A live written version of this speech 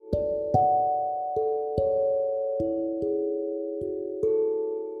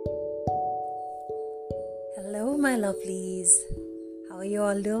my lovelies. How are you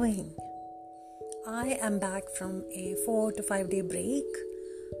all doing? I am back from a 4 to 5 day break.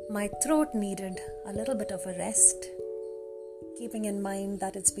 My throat needed a little bit of a rest, keeping in mind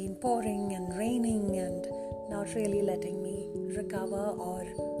that it's been pouring and raining and not really letting me recover or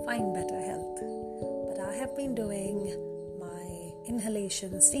find better health. But I have been doing my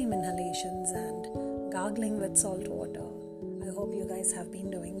inhalations, steam inhalations, and gargling with salt water. I hope you guys have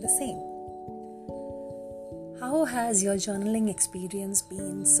been doing the same. How has your journaling experience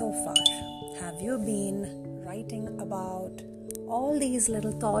been so far? Have you been writing about all these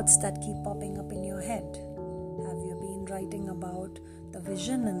little thoughts that keep popping up in your head? Have you been writing about the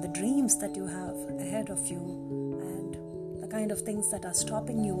vision and the dreams that you have ahead of you and the kind of things that are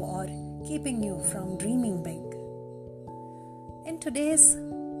stopping you or keeping you from dreaming big? In today's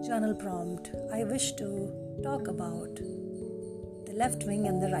journal prompt, I wish to talk about the left wing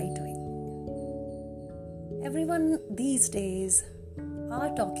and the right wing. Everyone these days are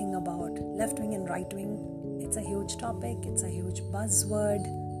talking about left wing and right wing. It's a huge topic, it's a huge buzzword.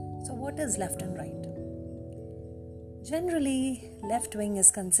 So what is left and right? Generally, left wing is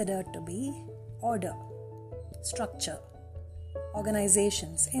considered to be order, structure,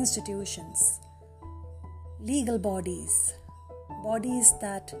 organizations, institutions, legal bodies, bodies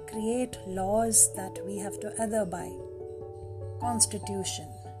that create laws that we have to adhere by, constitution,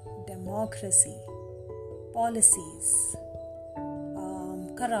 democracy, policies,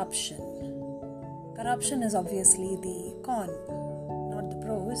 corruption. Corruption is obviously the con, not the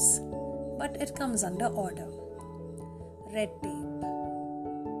pros, but it comes under order. Red tape,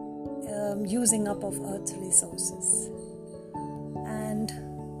 using up of Earth's resources. And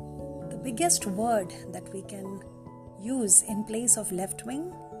the biggest word that we can use in place of left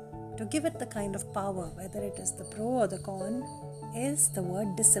wing to give it the kind of power, whether it is the pro or the con, is the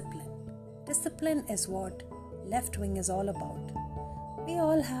word discipline. Discipline is what left wing is all about. We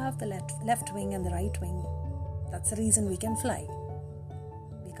all have the left wing and the right wing. That's the reason we can fly.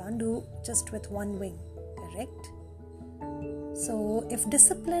 We can't do just with one wing, correct? So if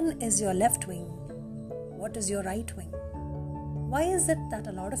discipline is your left wing, what is your right wing? Why is it that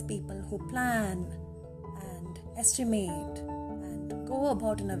a lot of people who plan and estimate and go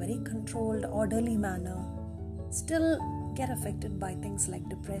about in a very controlled, orderly manner still get affected by things like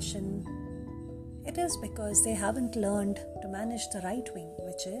depression? It is because they haven't learned to manage the right wing,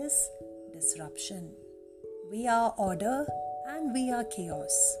 which is disruption. We are order and we are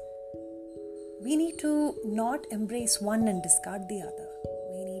chaos. We need to not embrace one and discard the other.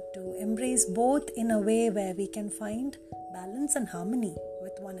 We need to embrace both in a way where we can find balance and harmony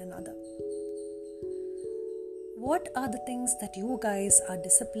with one another. What are the things that you guys are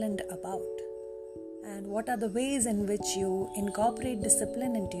disciplined about? And what are the ways in which you incorporate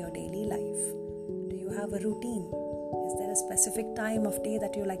discipline into your daily life? Do you have a routine? Is there a specific time of day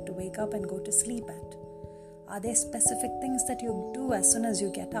that you like to wake up and go to sleep at? Are there specific things that you do as soon as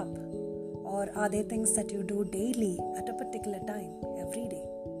you get up? Or are there things that you do daily at a particular time, every day?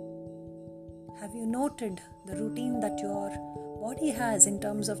 Have you noted the routine that your body has in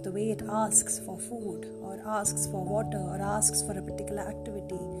terms of the way it asks for food, or asks for water, or asks for a particular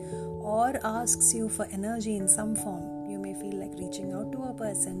activity, or asks you for energy in some form? You may feel like reaching out to a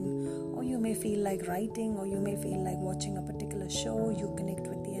person, or you may feel like writing, or you may feel like watching a particular show. You connect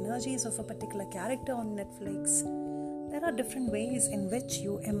with the energies of a particular character on Netflix. There are different ways in which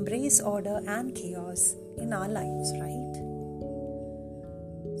you embrace order and chaos in our lives, right?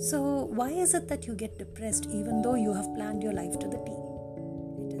 So why is it that you get depressed even though you have planned your life to the T?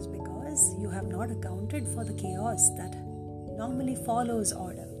 It is because you have not accounted for the chaos that normally follows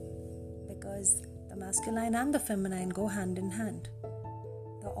order. Because the masculine and the feminine go hand in hand.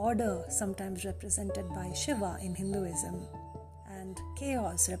 The order, sometimes represented by Shiva in Hinduism, and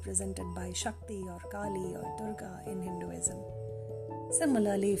chaos represented by Shakti or Kali or Durga in Hinduism.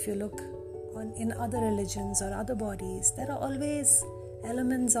 Similarly, if you look in other religions or other bodies, there are always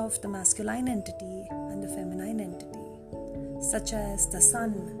elements of the masculine entity and the feminine entity, such as the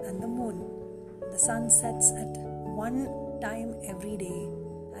sun and the moon. The sun sets at one time every day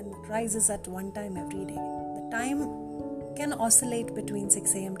and rises at one time every day. The time can oscillate between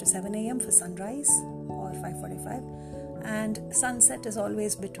 6 a.m. to 7 a.m. for sunrise or 5:45, and sunset is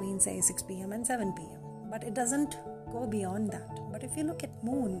always between, say, 6 p.m. and 7 p.m. But it doesn't go beyond that. But if you look at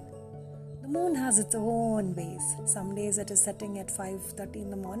moon, the moon has its own ways. Some days it is setting at 5:30 in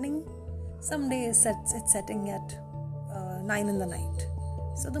the morning. Some days it's setting at 9 in the night.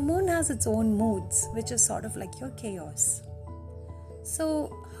 So the moon has its own moods, which is sort of like your chaos.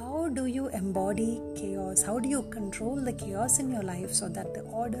 So how do you embody chaos? How do you control the chaos in your life so that the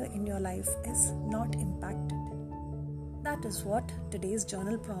order in your life is not impacted? that is what today's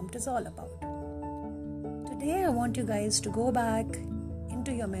journal prompt is all about. Today I want you guys to go back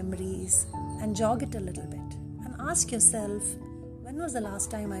into your memories and jog it a little bit and ask yourself, when was the last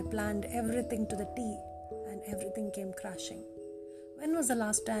time I planned everything to the T and everything came crashing? When was the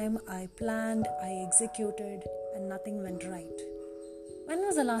last time I planned, I executed, and nothing went right? When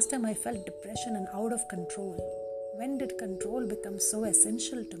was the last time I felt depression and out of control? When did control become so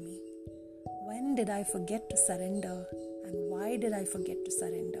essential to me? When did I forget to surrender, and why did I forget to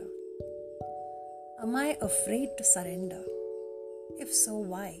surrender? Am I afraid to surrender? If so,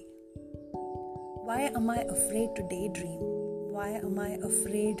 why? Why am I afraid to daydream? Why am I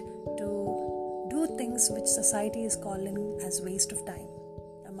afraid to do things which society is calling as waste of time?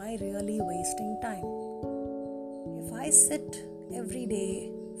 Am I really wasting time? If I sit every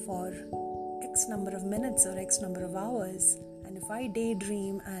day for X number of minutes or X number of hours, and if I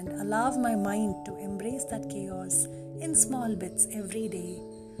daydream and allow my mind to embrace that chaos in small bits every day,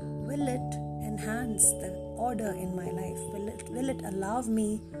 will it enhance the order in my life? Will it allow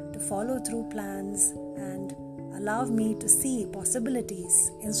me to follow through plans and allow me to see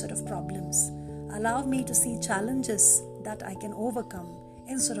possibilities instead of problems? Allow me to see challenges that I can overcome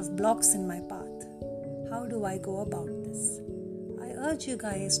instead of blocks in my path? How do I go about this? I urge you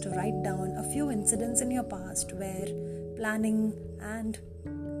guys to write down a few incidents in your past where planning and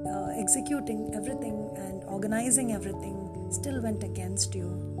executing everything and organizing everything still went against you.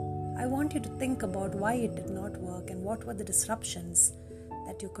 I want you to think about why it did not work and what were the disruptions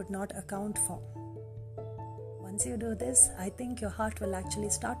that you could not account for. Once you do this, I think your heart will actually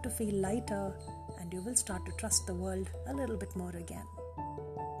start to feel lighter and you will start to trust the world a little bit more again.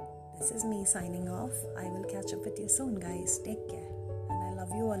 This is me signing off. I will catch up with you soon, guys. Take care. And I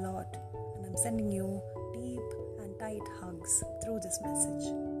love you a lot. And I'm sending you deep and tight hugs through this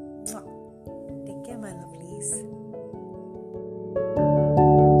message.